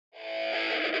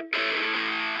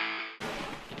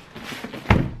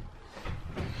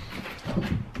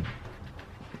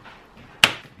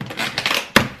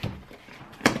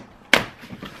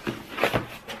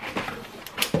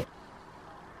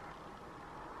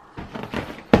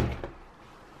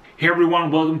Hey everyone,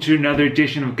 welcome to another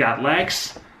edition of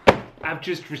Gotlegs. I've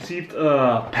just received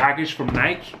a package from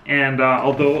Nike, and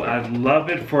although I'd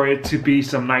love it for it to be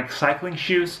some Nike cycling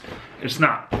shoes, it's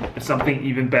not. It's something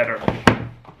even better.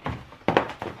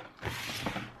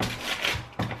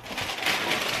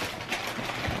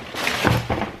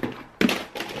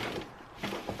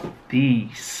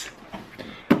 These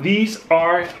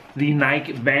are the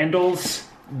Nike Vandals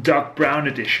Dark Brown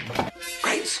Edition.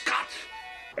 Great Scott!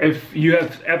 If you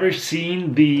have ever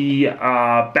seen the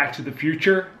Back to the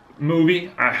Future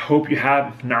movie, I hope you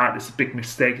have. If not, it's a big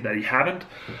mistake that you haven't.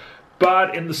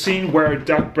 But in the scene where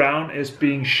Doc Brown is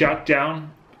being shot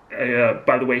down,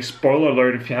 by the way, spoiler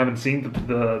alert if you haven't seen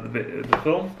the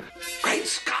film. Great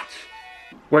Scott!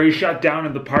 Where he's shot down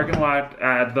in the parking lot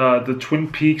at the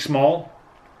Twin Peaks Mall,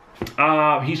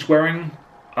 he's wearing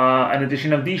an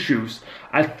edition of these shoes.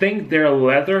 I think they're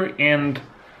leather and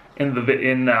in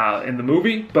the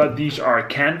movie, but these are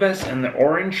canvas and they're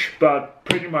orange, but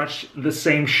pretty much the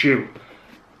same shoe.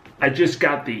 I just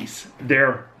got these.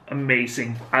 They're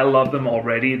amazing. I love them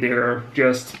already. They're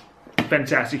just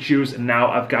fantastic shoes, and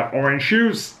now I've got orange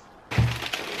shoes.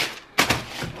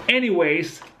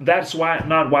 Anyways, that's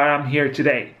not why I'm here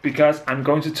today, because I'm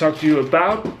going to talk to you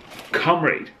about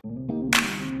Komraid.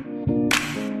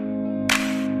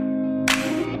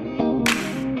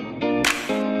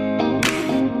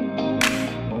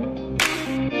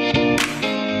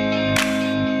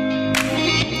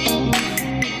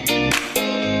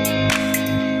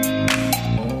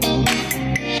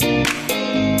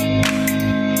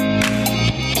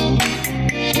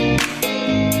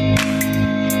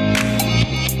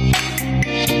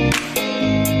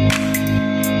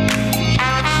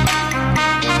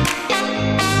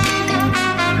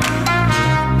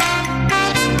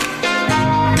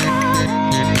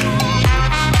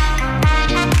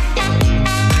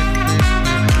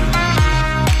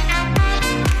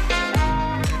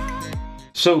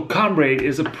 So Komraid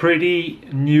is a pretty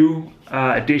new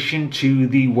addition to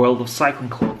the world of cycling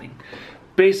clothing.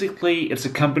 Basically, it's a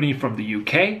company from the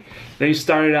UK. They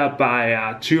started out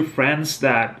by two friends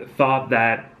that thought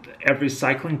that every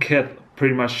cycling kit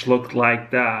pretty much looked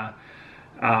like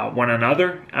one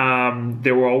another.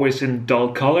 They were always in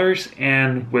dull colors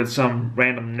and with some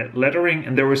random lettering,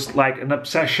 and there was like an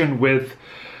obsession with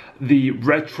the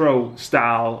retro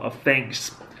style of things.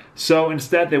 So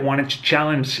instead they wanted to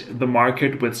challenge the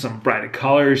market with some brighter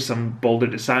colors, some bolder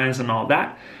designs and all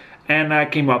that, and I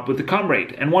came up with the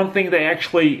Komraid. And one thing they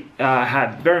actually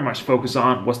had very much focus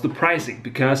on was the pricing,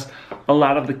 because a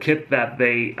lot of the kit that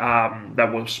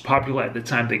that was popular at the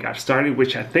time they got started,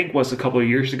 which I think was a couple of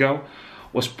years ago,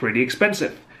 was pretty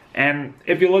expensive. And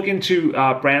if you look into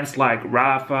brands like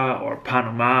Rafa or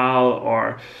Panamal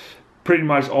or pretty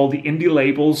much all the indie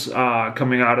labels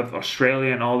coming out of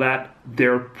Australia and all that,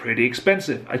 they're pretty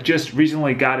expensive. I just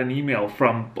recently got an email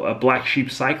from Black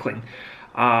Sheep Cycling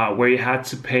where you had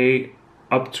to pay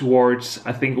up towards,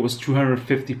 I think it was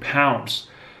 £250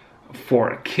 for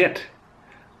a kit.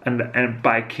 And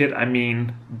by kit I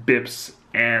mean bibs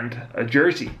and a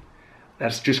jersey.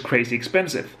 That's just crazy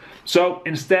expensive. So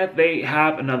instead they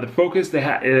have another focus. They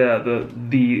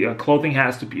the clothing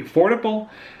has to be affordable,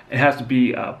 it has to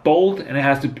be bold, and it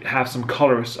has to have some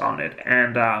colors on it.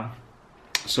 And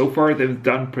so far they've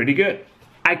done pretty good.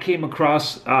 I came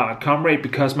across Komraid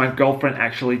because my girlfriend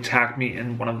actually tagged me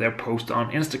in one of their posts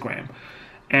on Instagram.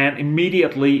 And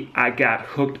immediately I got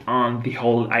hooked on the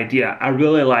whole idea. I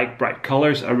really like bright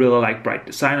colors, I really like bright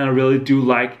design, I really do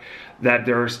like that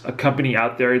there's a company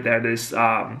out there that is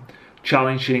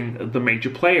challenging the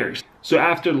major players. So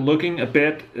after looking a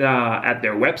bit at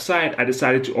their website, I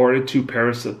decided to order 2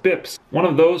 pairs of bibs. One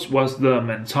of those was the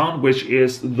Menton, which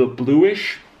is the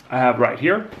bluish I have right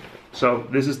here. So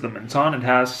this is the Menton. It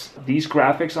has these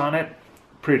graphics on it,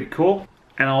 pretty cool.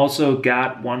 And I also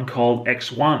got one called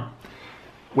X1,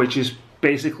 which is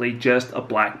basically just a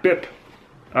black bib.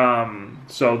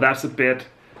 So that's a bit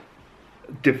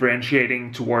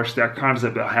differentiating towards their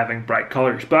concept of having bright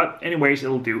colors. But anyways,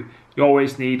 it'll do. You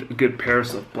always need a good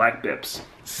pairs of black bibs.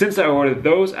 Since I ordered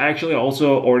those, I actually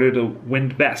also ordered a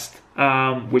wind vest,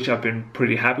 which I've been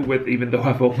pretty happy with, even though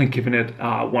I've only given it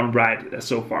one ride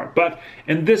so far. But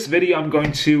in this video, I'm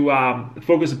going to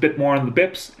focus a bit more on the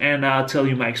bibs and tell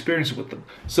you my experience with them.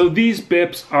 So these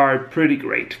bibs are pretty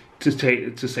great, to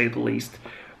say the least.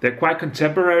 They're quite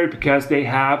contemporary because they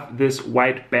have this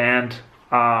white band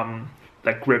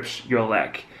that grips your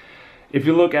leg. If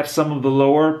you look at some of the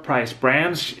lower price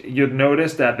brands, you'd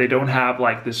notice that they don't have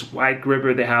like this wide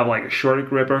gripper, they have like a shorter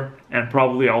gripper and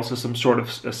probably also some sort of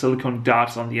silicone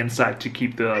dots on the inside to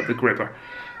keep the gripper.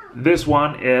 This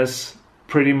one is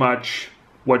pretty much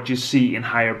what you see in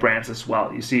higher brands as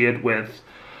well. You see it with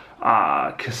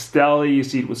Castelli, you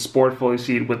see it with Sportful, you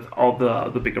see it with all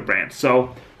the bigger brands.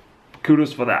 So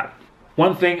kudos for that.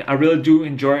 One thing I really do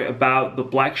enjoy about the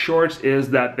black shorts is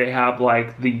that they have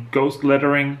like the ghost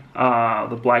lettering,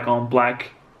 the black on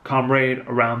black Komraid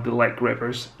around the leg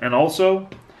grippers, and also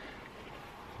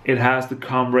it has the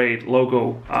Komraid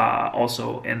logo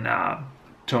also in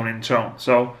tone in tone,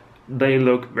 so they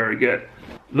look very good.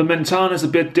 The Menton is a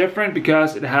bit different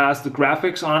because it has the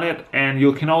graphics on it, and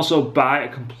you can also buy a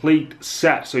complete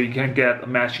set, so you can get a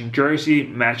matching jersey,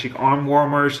 matching arm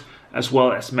warmers, as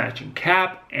well as matching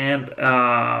cap and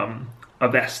a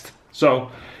vest.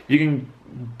 So you can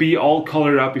be all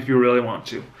colored up if you really want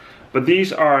to. But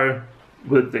these are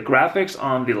with the graphics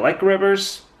on the leg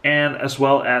grippers and as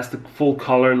well as the full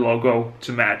color logo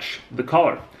to match the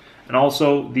color. And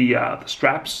also the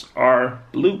straps are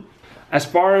blue. As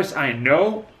far as I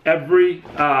know, every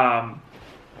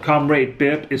Komraid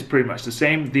bib is pretty much the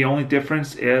same. The only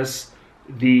difference is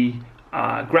the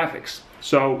graphics.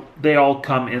 So they all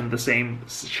come in the same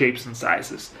shapes and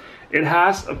sizes. It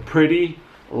has a pretty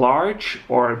large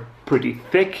or pretty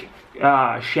thick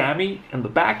chamois in the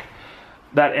back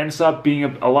that ends up being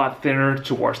a lot thinner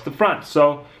towards the front.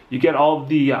 So you get all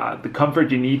the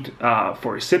comfort you need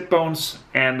for your sit bones,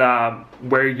 and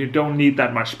where you don't need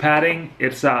that much padding,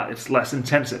 it's less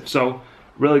intensive. So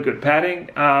really good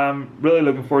padding. Really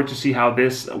looking forward to see how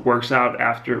this works out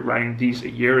after riding these a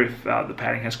year, if the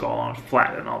padding has gone on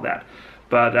flat and all that.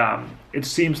 But it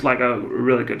seems like a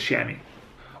really good chamois.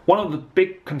 One of the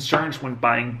big concerns when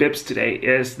buying bibs today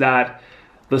is that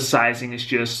the sizing is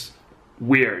just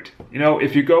weird. You know,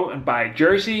 if you go and buy a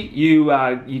jersey, you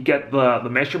get the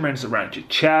measurements around your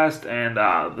chest and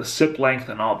the zip length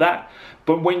and all that.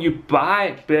 But when you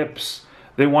buy bibs,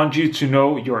 they want you to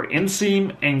know your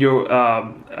inseam and your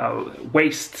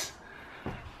waist.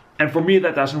 And for me,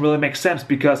 that doesn't really make sense,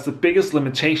 because the biggest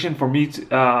limitation for me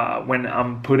when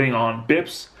I'm putting on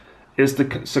bibs is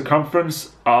the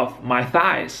circumference of my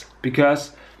thighs.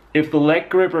 Because if the leg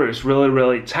gripper is really,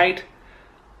 really tight,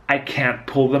 I can't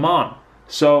pull them on.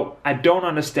 So I don't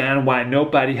understand why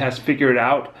nobody has figured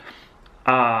out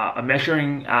a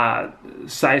measuring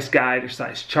size guide or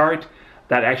size chart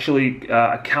that actually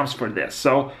accounts for this.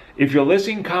 So if you're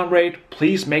listening, Komraid,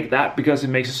 please make that, because it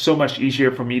makes it so much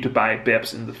easier for me to buy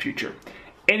bibs in the future.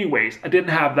 Anyways, I didn't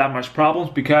have that much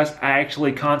problems because I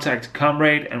actually contacted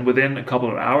Komraid, and within a couple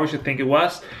of hours, I think it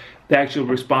was, they actually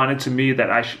responded to me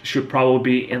that I should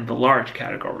probably be in the large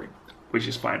category, which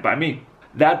is fine by me.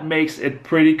 That makes it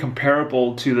pretty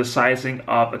comparable to the sizing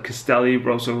of a Castelli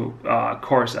Rosso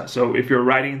Corsa. So if you're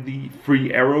riding the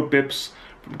free aero bibs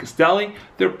from Castelli,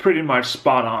 they're pretty much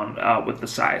spot on with the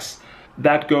size.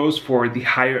 That goes for the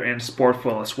higher end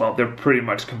Sportful as well. They're pretty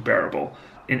much comparable.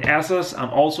 In Assos, I'm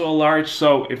also a large,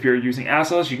 so if you're using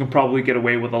Assos, you can probably get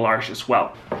away with a large as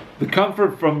well. The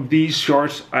comfort from these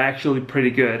shorts are actually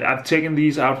pretty good. I've taken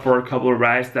these out for a couple of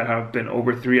rides that have been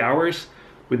over 3 hours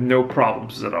with no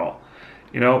problems at all.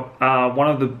 You know, one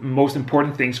of the most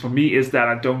important things for me is that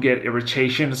I don't get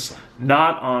irritations,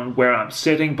 not on where I'm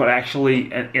sitting, but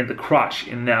actually in the crotch,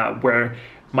 in where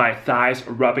my thighs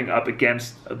are rubbing up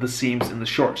against the seams in the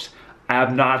shorts. I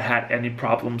have not had any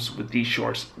problems with these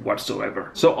shorts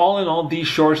whatsoever. So all in all, these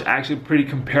shorts are actually pretty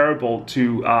comparable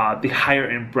to the higher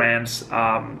end brands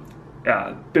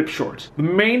bib shorts. The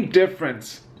main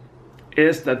difference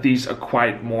is that these are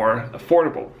quite more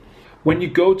affordable. When you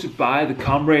go to buy the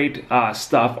Komraid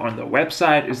stuff on their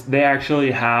website, they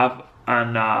actually have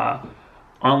an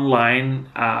online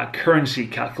currency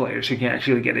calculator, so you can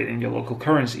actually get it in your local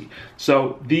currency.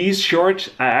 So these shorts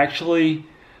are actually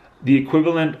the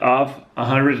equivalent of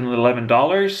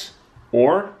 $111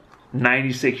 or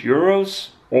 96 euros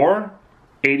or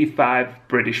 85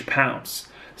 British pounds.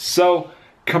 So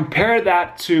compare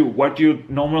that to what you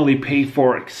normally pay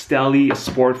for a Castelli, a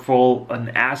Sportful, an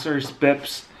Assos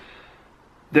bibs.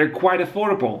 They're quite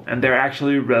affordable, and they're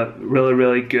actually really,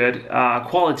 really good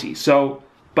quality. So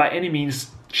by any means,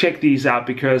 check these out,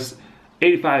 because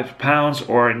 85 pounds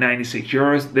or 96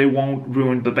 euros, they won't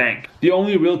ruin the bank. The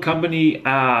only real company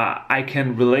I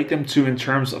can relate them to in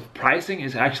terms of pricing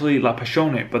is actually La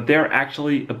Passione, but they're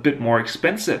actually a bit more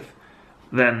expensive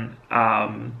than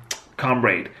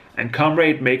Komraid. And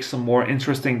Komraid makes some more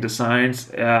interesting designs,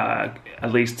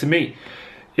 at least to me.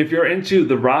 If you're into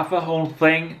the Rafa whole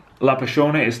thing, La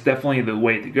Passione is definitely the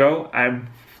way to go. I've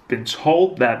been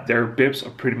told that their bibs are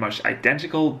pretty much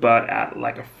identical, but at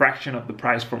like a fraction of the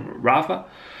price from Rafa.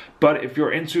 But if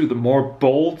you're into the more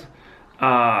bold,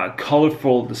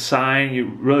 colorful design,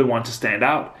 you really want to stand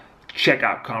out, check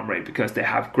out Komraid because they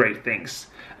have great things.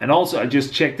 And also, I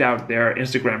just checked out their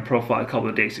Instagram profile a couple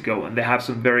of days ago, and they have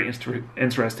some very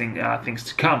interesting things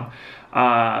to come.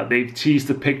 They've teased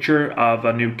a picture of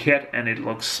a new kit, and it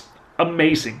looks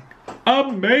amazing.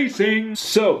 Amazing!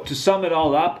 So, to sum it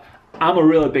all up, I'm a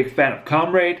really big fan of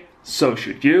Komraid, so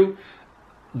should you.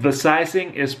 The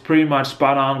sizing is pretty much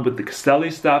spot on with the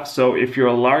Castelli stuff, so if you're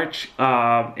a large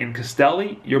in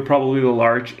Castelli, you're probably the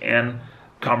large in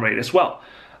Komraid as well.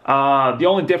 The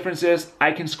only difference is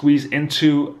I can squeeze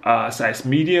into a size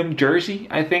medium jersey,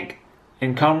 I think,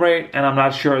 in Komraid, and I'm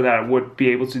not sure that I would be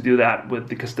able to do that with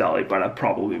the Castelli, but I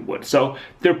probably would. So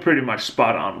they're pretty much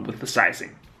spot on with the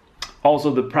sizing.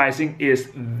 Also, the pricing is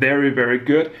very, very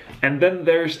good. And then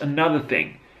there's another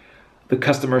thing. The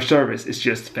customer service is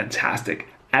just fantastic.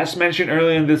 As mentioned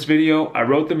earlier in this video, I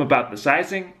wrote them about the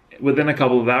sizing. Within a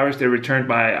couple of hours, they returned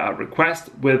my request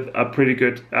with a pretty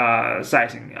good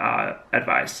sizing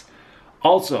advice.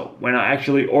 Also, when I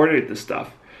actually ordered the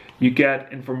stuff, you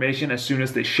get information as soon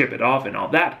as they ship it off and all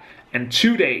that. And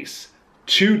 2 days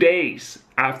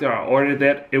after I ordered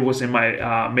it, it was in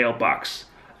my mailbox.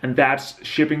 And that's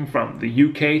shipping from the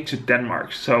UK to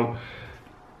Denmark. So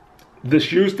the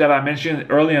shoes that I mentioned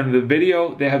earlier in the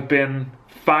video, they have been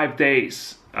 5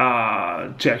 days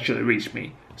to actually reach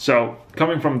me. So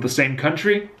coming from the same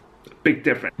country, big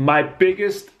difference. My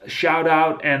biggest shout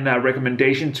out and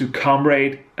recommendation to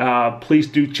Komraid, please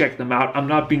do check them out. I'm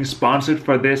not being sponsored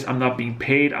for this, I'm not being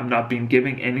paid, I'm not being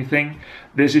giving anything.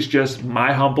 This is just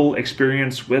my humble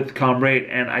experience with Komraid,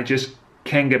 and I just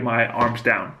can't get my arms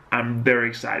down. I'm very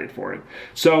excited for it.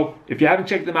 So if you haven't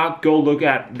checked them out, go look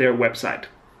at their website.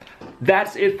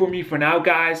 That's it for me for now,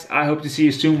 guys. I hope to see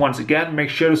you soon once again. Make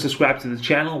sure to subscribe to the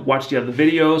channel, watch the other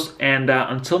videos, and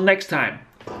until next time,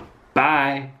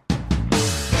 bye.